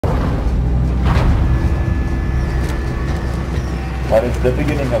But it's the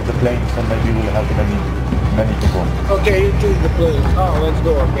beginning of the plane, so maybe we'll have many people. Okay, you choose the plane. Oh, let's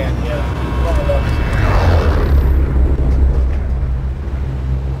go again, yeah.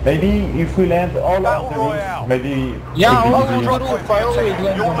 Maybe if we land all on the roof, maybe... Yeah, maybe all on the roof. I always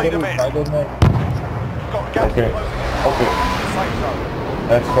land on the roof. I don't know. Okay, okay.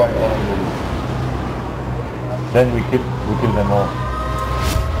 Let's try all on the roof. Then we kill them all.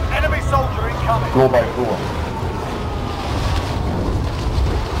 Enemy soldier incoming. Go by floor.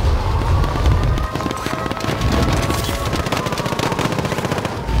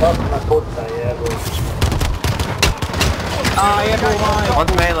 Everyone.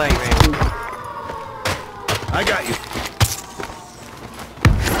 One's melee, man. I got you.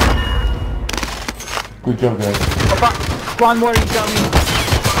 Good job, guys. One more incoming.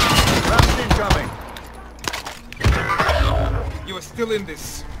 Round incoming. You are still in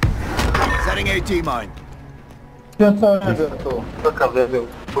this. Setting AT mine.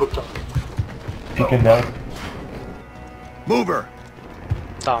 Chicken down. Mover.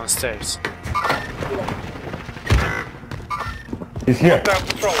 Downstairs. He's here. Down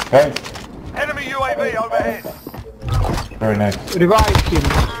patrol. Guys, Enemy UAV overhead. very nice. Revive him.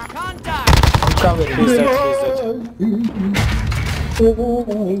 I'm covering. He's dead, he's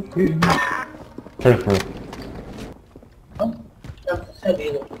dead. Cheers, bro.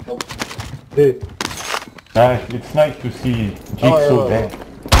 Nice. It's nice to see Jigsaw dead.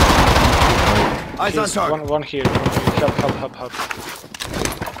 Eyes on target. One here. Help.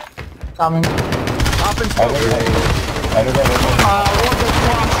 Coming. Up and I don't know. What a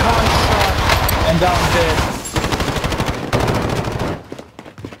one shot. And down dead.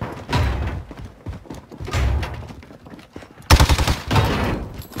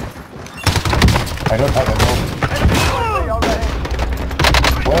 I don't have a moment. Enemy UAV overhead.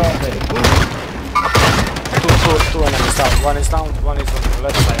 Where are they? Two enemies down. One is down, one is on the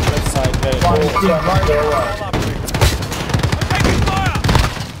left side, very One good. is here, right there. Taking fire.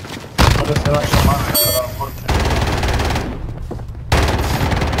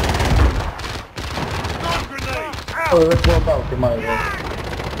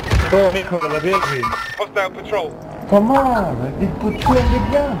 Stun grenade. Hostile patrol. Come on! They put you on the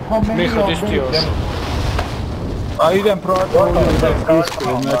ground. How many Micho, are this there? yours. I idem proći ovdje za pisku.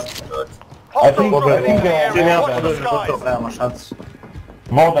 I think Hostile they dropping are the area. Watch the skies.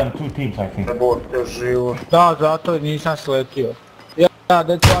 more than 2 teams, I think. Da, zato nisam sletio. Yeah,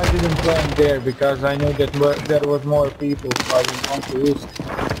 that's why I didn't plan there, because I knew that there was more people, so I didn't want to risk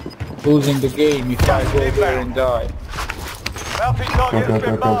losing the game if I go there and die. Bounty target has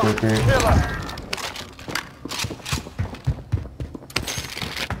been marked. Killer.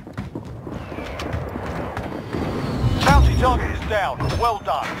 Bounty target is down. Well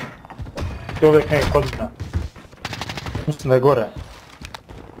done. Čovjek ne kodina. Mislim da je gore.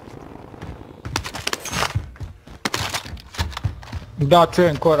 Da,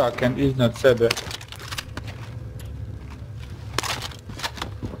 čujem korak iznad sebe.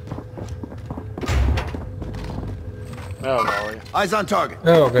 Evo ga ovdje. Eyes on target.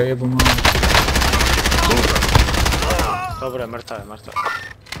 Evo ga, jebom malo. Dobro je, mrtav je.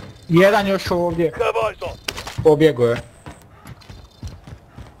 Jedan još ovdje. Have eyes on. Pobjego je.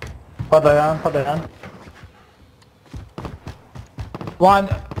 Pada jedan. One.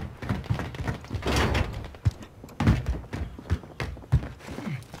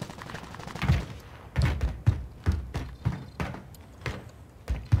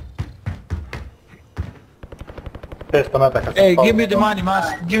 Hey, give me the money,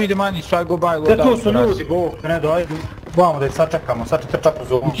 man. Give me the money so I go buy Gdje tu loadout. su ljudi, Bog, ne dojdu. Vamo da ih sačekamo, sad ćete čak u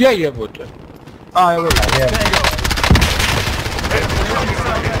zonu. Gdje jebote? A, evo je.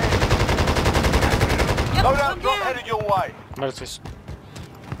 Loadout drop headed your way. Mrtvi su.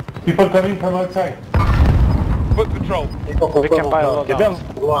 People coming from outside. Foot patrol. We can buy a loadout.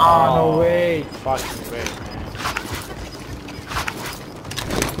 Ah, no way. Fucking way, man.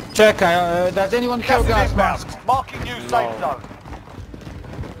 Čekaj, does anyone have Gas gas is mask? inbound. Marking new safe zone.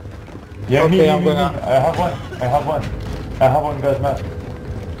 Yeah, Okay, me. I'm gonna- I have one gas mask.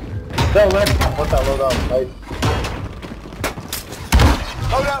 Da, uletimo po ta loadout, ajde.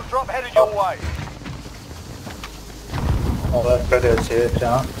 Loadout drop headed your way. Ovo je predeći već,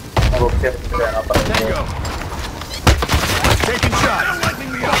 a? Ovo je prije napraviti. Tango. Taking shots.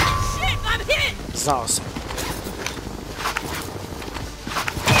 Znao sam.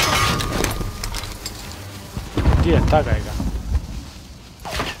 Gdje je, tagaj ga.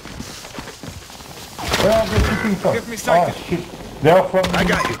 Where are they shooting from? Give me sight. Oh shit. They are from... I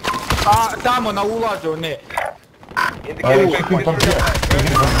got you. A, tamo na ulazu, ne. shooting from here.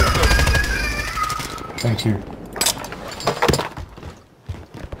 Thank you.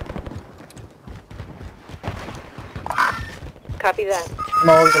 Copy that.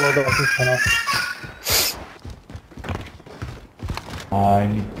 Ima ovdje lodova ništa nas.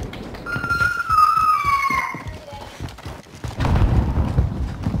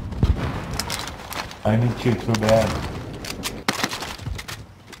 I need you too bad.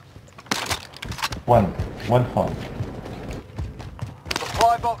 One phone.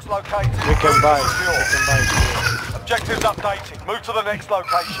 Supply box located. We can buy. Objectives updated. Move to the next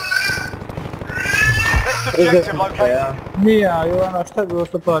location. Next objective located. Mija, Jovana, šta je bilo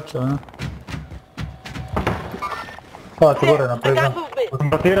što plaćao, ne? Plaću gore na I prizam. got movement.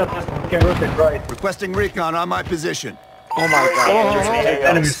 Automatira testom, can rotate right. Requesting recon on my position. Oh my god.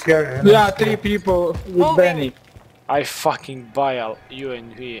 Enemy scary. Yeah, 3 people with Benny. I fucking buy a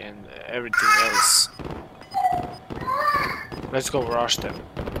UNV and everything else. Let's go rush them.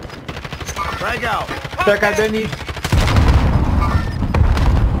 Frag out. Čekaj, Benny.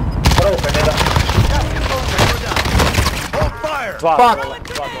 Rope, ne da. Hold fire. Dva Fuck. dole.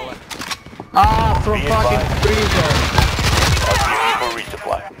 Ah, from fucking freezer. For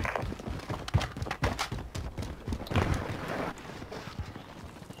resupply.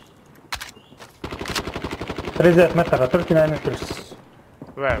 30 metara, 39 meters.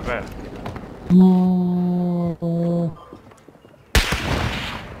 Where?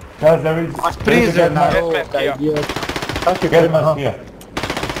 Guys, there is... Freezer na rope, idiot. Kako je Get ima? us here.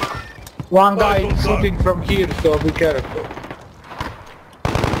 One guy shooting from here, so be careful.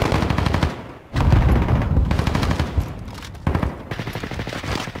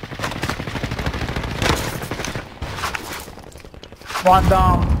 One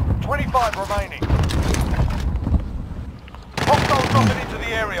down. 25 remaining. Hostiles dropping into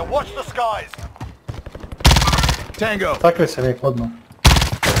the area. Watch the skies. Tango. Sakri se nek odmah.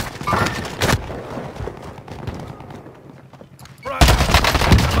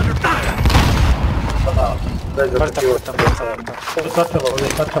 Mrtav. Sačalo ovdje,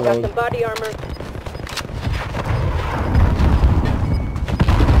 sačalo Got ovdje. some body armor.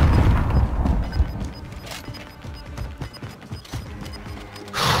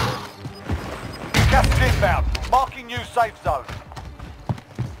 Gas is inbound. Marking new safe zone.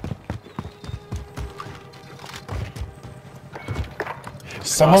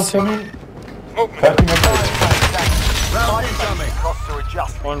 Someone's coming. Movement. 30 meters. Round incoming. Costs are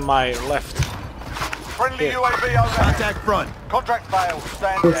adjusted. On my left. Friendly Here. UAV overhead. Contact front. Contract failed.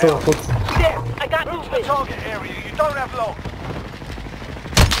 Stand Pucao, down. pucao. There, I got Move to the movement. target area. You don't have long.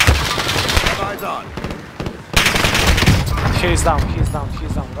 Eyes on. He's down.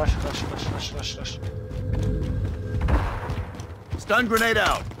 Rush. Stun grenade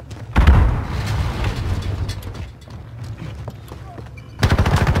out.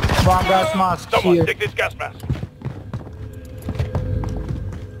 One gas mask here. Take this gas mask.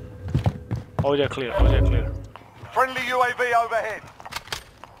 Ovdje je clear. Friendly UAV overhead.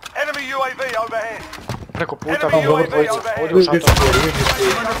 Enemy UAV overhead. Preko puta, Enemy dobro UAV dvojica. overhead. Ovdje u šatoru.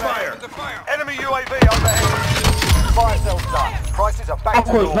 Under fire. The fire. Enemy UAV overhead. Fire sales done. Prices are back to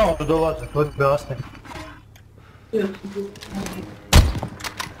Kako je normal. znao da dolaze, to je jasno.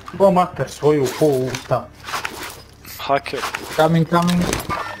 Bo mater svoju usta. Hacker. Coming.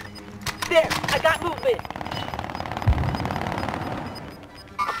 There, I got movement.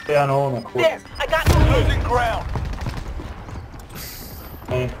 Ja na ono, kur. There, I got movement. Losing ground.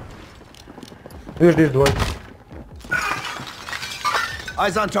 Vidiš di dvojka.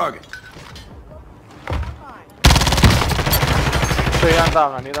 Eyes on target. To je jedan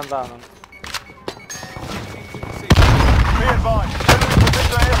downan. Be advised. Enemy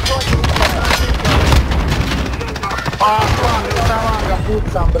precision airstrike. Ah, fuck, samo ga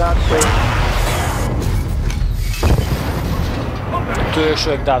pucam, brate. Tu je još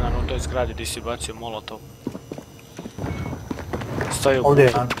uvijek downan u toj zgradi gdje si bacio molotov. Ovdje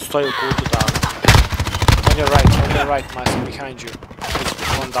je. Stoji u kutu downan. On your right, Master, behind you.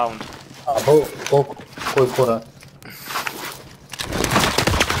 He's one down. A koliko? Koji korak?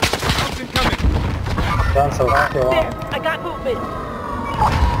 Something coming. Dan sam vratio There, ovamo. I got movement.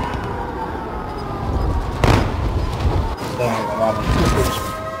 Dajmo ga vamo.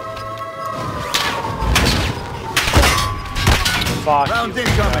 Fuck Round you.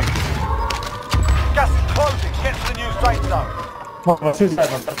 incoming. Gas is closing. Get to the new safe zone. Možemo svi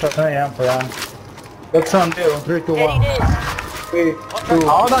zajedno trčati, ne jedan po jedan. Dok sam bio, 3, 2, 1. Heading in. 3, 2,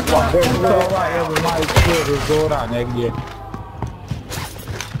 A odakle puca ovaj, evo, majke, zora negdje.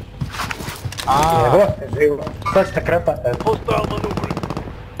 Evo, živo. Sad ćete krepat, evo.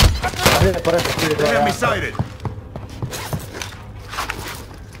 Ajde, poreći, 3, 2, Enemy 1. sighted.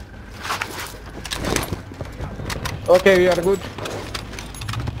 Okay, we are good.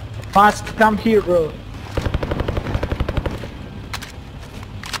 Mask, come here, bro.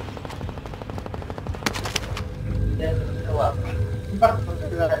 There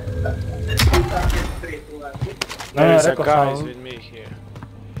is a rekao guys sam- with me here.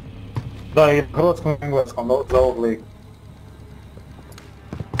 Da, i hrvatskom i engleskom za ovog liga.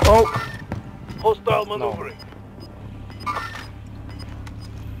 Oh, Hostile maneuvering.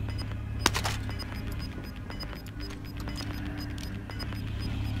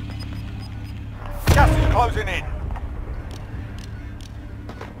 Gas is closing in.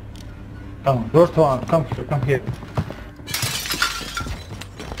 Come on, door to one, come here, come here.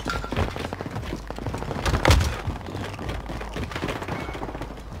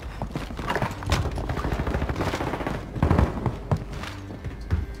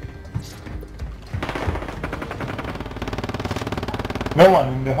 No one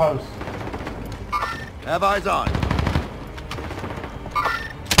in the house. Have eyes on.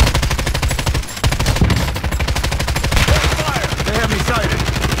 Fire! They have me sighted.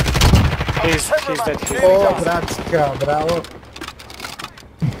 He's dead. He's oh, dead. Bratska, bravo.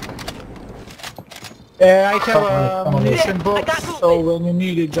 I have a ammunition box, so when you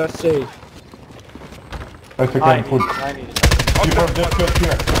need it, just say. I think I I'm need full. it. I need it. People just got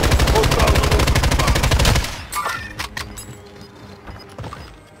here.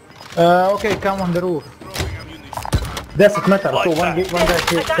 Okay, come on the roof. 10 metara, tu, one guy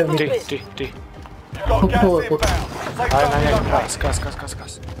here, 10 T, meters. T, T. You've got gas inbound. Safe Aj, zone ne, relocated.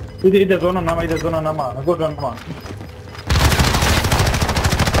 kas. Ide zona nama, na gornja nama.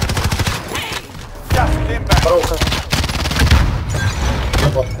 Gas is inbound.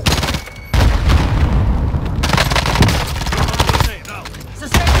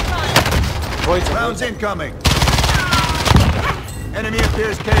 Dvojica. Rounds incoming. Enemy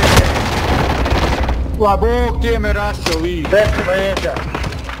appears KK. La bog, gdje me rašao, vi? Desno leđa.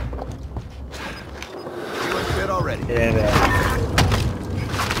 Feeling fit already. Jede.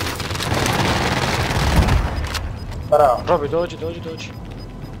 Bravo, Robi, dođi.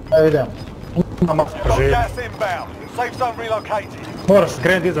 evo idem. Ima masu Got živi. gas inbound. Safe zone relocated. Moraš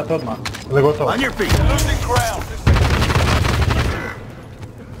krenuti izzat odmah, ili gotovo. On your feet. Losing ground.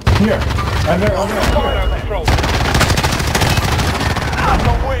 Here. I'm there. Control. That's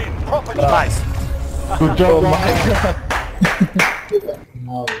a win. Proper job. Nice. Good job,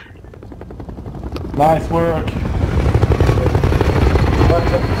 Nice work.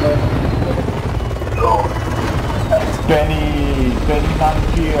 Benny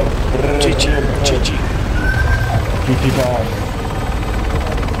 9 kills. GG. GG guys.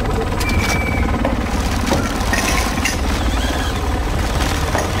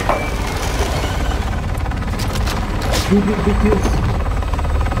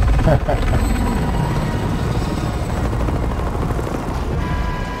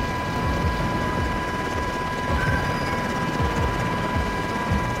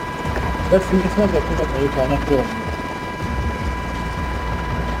 Bes mi smogla kudat na juka, na krov.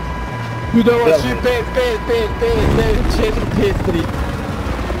 Idemo svi 5, 4, 5, 3.